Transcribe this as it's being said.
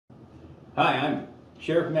Hi, I'm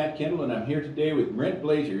Sheriff Matt Kendall, and I'm here today with Brentt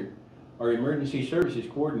Blaser, our Emergency Services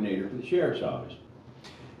Coordinator for the Sheriff's Office.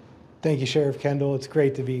 Thank you, Sheriff Kendall. It's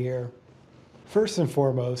great to be here. First and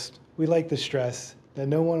foremost, we like to stress that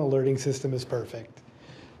no one alerting system is perfect.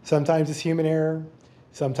 Sometimes it's human error,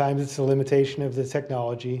 sometimes it's a limitation of the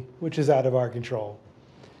technology, which is out of our control.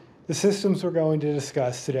 The systems we're going to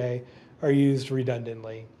discuss today are used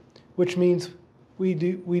redundantly, which means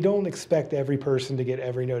we don't expect every person to get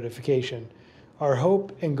every notification. Our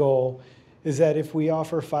hope and goal is that if we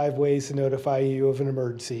offer 5 ways to notify you of an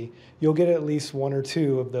emergency, you'll get at least 1 or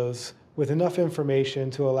 2 of those with enough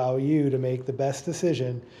information to allow you to make the best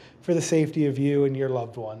decision for the safety of you and your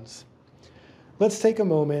loved ones. Let's take a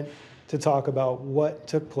moment to talk about what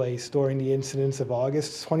took place during the incidents of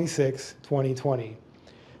August 26, 2020,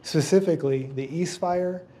 specifically the East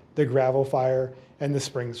Fire, the Gravel Fire, and the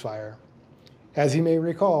Springs Fire. As you may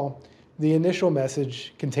recall, the initial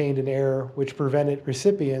message contained an error which prevented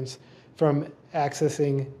recipients from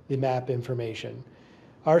accessing the map information.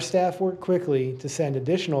 Our staff worked quickly to send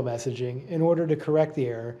additional messaging in order to correct the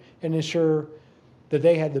error and ensure that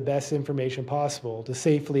they had the best information possible to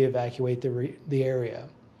safely evacuate the area.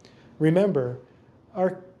 Remember,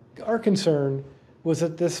 our concern was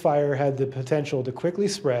that this fire had the potential to quickly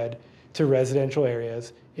spread to residential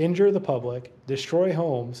areas, injure the public, destroy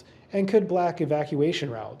homes, and could block evacuation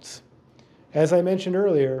routes. As I mentioned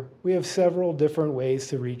earlier, we have several different ways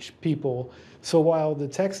to reach people, so while the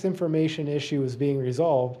text information issue is being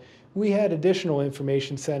resolved, we had additional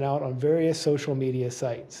information sent out on various social media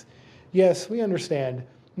sites. Yes, we understand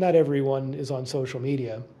not everyone is on social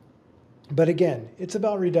media, but again, it's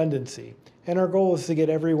about redundancy, and our goal is to get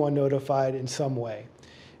everyone notified in some way.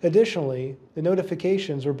 Additionally, the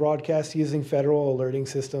notifications were broadcast using federal alerting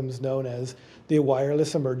systems known as the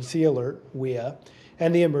Wireless Emergency Alert, WEA,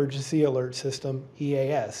 and the Emergency Alert System,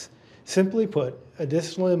 EAS. Simply put,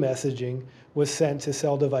 additional messaging was sent to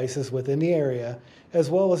cell devices within the area, as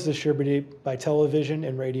well as distributed by television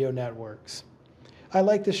and radio networks. I'd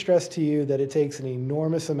like to stress to you that it takes an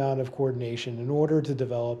enormous amount of coordination in order to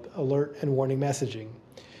develop alert and warning messaging.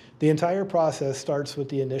 The entire process starts with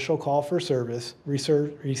the initial call for service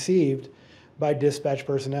received by dispatch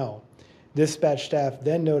personnel. Dispatch staff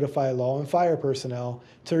then notify law and fire personnel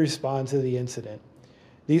to respond to the incident.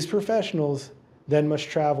 These professionals then must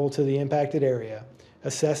travel to the impacted area,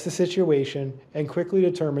 assess the situation, and quickly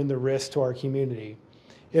determine the risk to our community.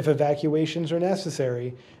 If evacuations are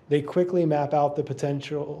necessary, they quickly map out the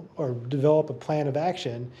potential or develop a plan of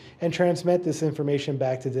action and transmit this information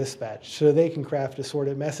back to dispatch so they can craft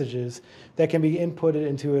assorted messages that can be inputted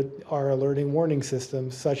into our alerting warning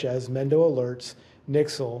systems such as Mendo Alerts,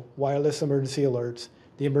 Nixle, Wireless Emergency Alerts,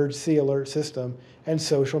 the Emergency Alert System, and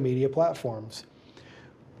social media platforms.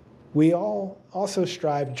 We also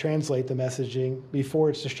strive to translate the messaging before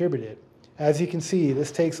it's distributed. As you can see,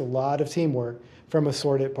 this takes a lot of teamwork from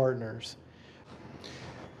assorted partners.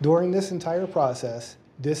 During this entire process,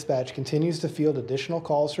 dispatch continues to field additional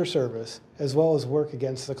calls for service as well as work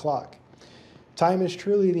against the clock. Time is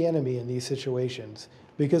truly the enemy in these situations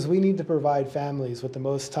because we need to provide families with the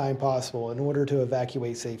most time possible in order to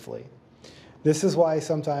evacuate safely. This is why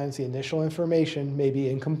sometimes the initial information may be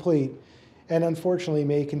incomplete and unfortunately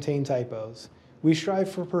may contain typos. We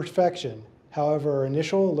strive for perfection. However, our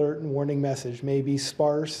initial alert and warning message may be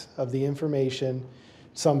sparse of the information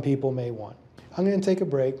some people may want. I'm going to take a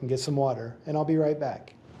break and get some water, and I'll be right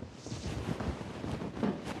back.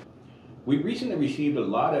 We recently received a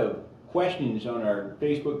lot of questions on our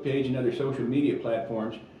Facebook page and other social media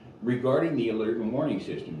platforms regarding the alert and warning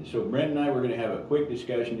system. So Brent and I were going to have a quick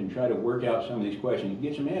discussion and try to work out some of these questions and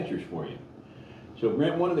get some answers for you. So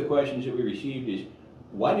Brent, one of the questions that we received is,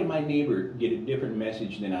 why did my neighbor get a different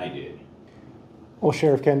message than I did? Well,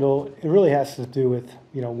 Sheriff Kendall, it really has to do with,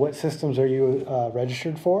 what systems are you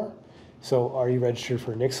registered for? So are you registered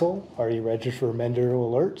for Nixle? Are you registered for Mendo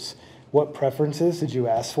Alerts? What preferences did you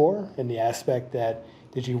ask for in the aspect that,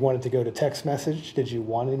 did you want it to go to text message? Did you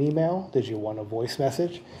want an email? Did you want a voice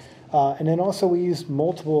message? And then also we used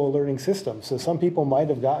multiple alerting systems. So some people might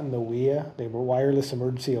have gotten the WEA, the Wireless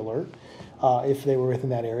Emergency Alert, if they were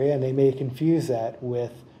within that area, and they may confuse that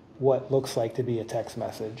with what looks like to be a text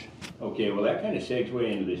message. Okay, well that kind of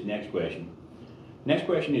segues into this next question. Next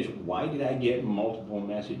question is, why did I get multiple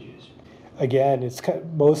messages? Again, it's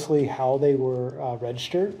mostly how they were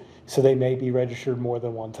registered, so they may be registered more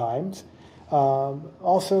than one times.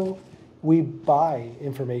 Also, we buy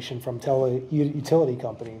information from utility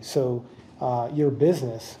companies, so your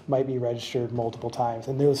business might be registered multiple times,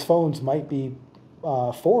 and those phones might be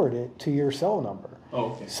forwarded to your cell number.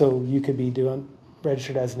 Oh, okay. So you could be doing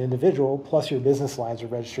registered as an individual, plus your business lines are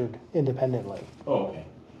registered independently. Oh, okay.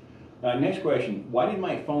 Next question. Why did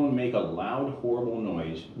my phone make a loud, horrible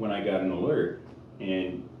noise when I got an alert?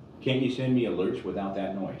 And can you send me alerts without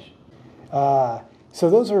that noise? So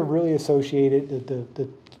those are really associated,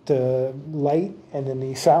 the light and then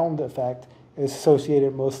the sound effect is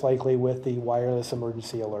associated most likely with the wireless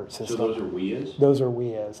emergency alert system. So those are WIAs? Those are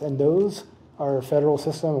WIAs. And those are a federal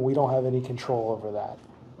system, and we don't have any control over that.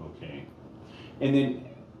 Okay. And then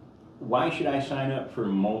why should I sign up for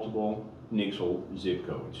multiple Nixle zip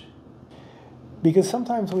codes? Because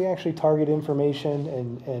sometimes we actually target information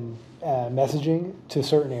and messaging to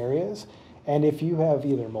certain areas. And if you have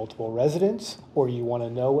either multiple residents, or you want to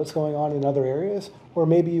know what's going on in other areas, or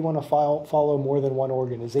maybe you want to follow more than one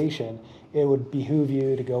organization, it would behoove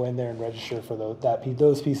you to go in there and register for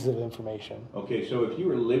those pieces of information. Okay, so if you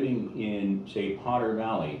were living in, say, Potter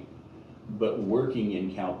Valley, but working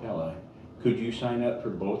in Calpella, could you sign up for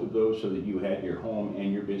both of those so that you had your home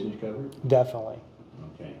and your business covered? Definitely.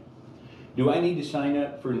 Okay. Do I need to sign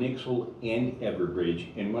up for Nixle and Everbridge,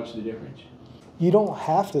 and what's the difference? You don't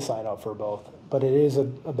have to sign up for both, but it is a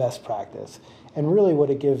best practice. And really what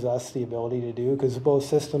it gives us the ability to do, because both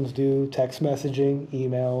systems do text messaging,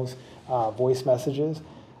 emails, voice messages,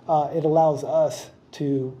 it allows us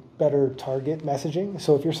to better target messaging.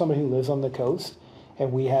 So if you're somebody who lives on the coast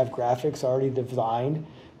and we have graphics already designed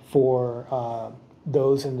for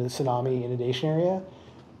those in the tsunami inundation area,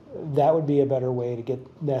 that would be a better way to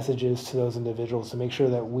get messages to those individuals to make sure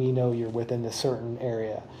that we know you're within a certain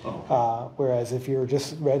area. Okay. Whereas if you're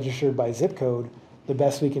just registered by zip code, the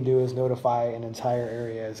best we can do is notify an entire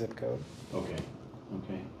area as zip code. Okay.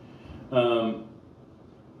 Okay.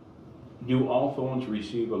 Do all phones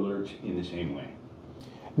receive alerts in the same way?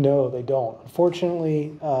 No, they don't.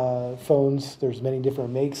 Unfortunately, phones, there's many different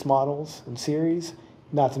makes, models, and series,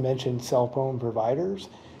 not to mention cell phone providers.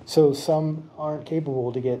 So some aren't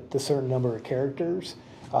capable to get the certain number of characters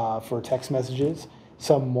for text messages.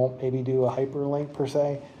 Some won't maybe do a hyperlink per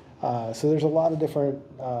se. So there's a lot of different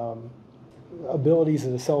abilities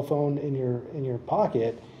of the cell phone in your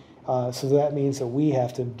pocket. So that means that we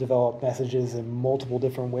have to develop messages in multiple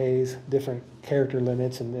different ways, different character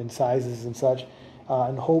limits and sizes and such,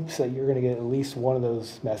 in hopes that you're going to get at least one of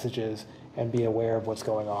those messages and be aware of what's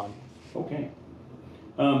going on. Okay.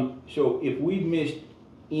 So if we missed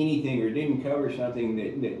anything or didn't cover something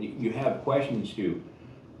that you have questions to,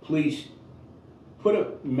 please put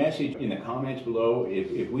a message in the comments below.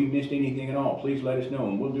 If we missed anything at all, please let us know,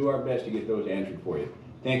 and we'll do our best to get those answered for you.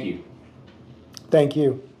 Thank you. Thank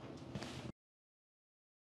you.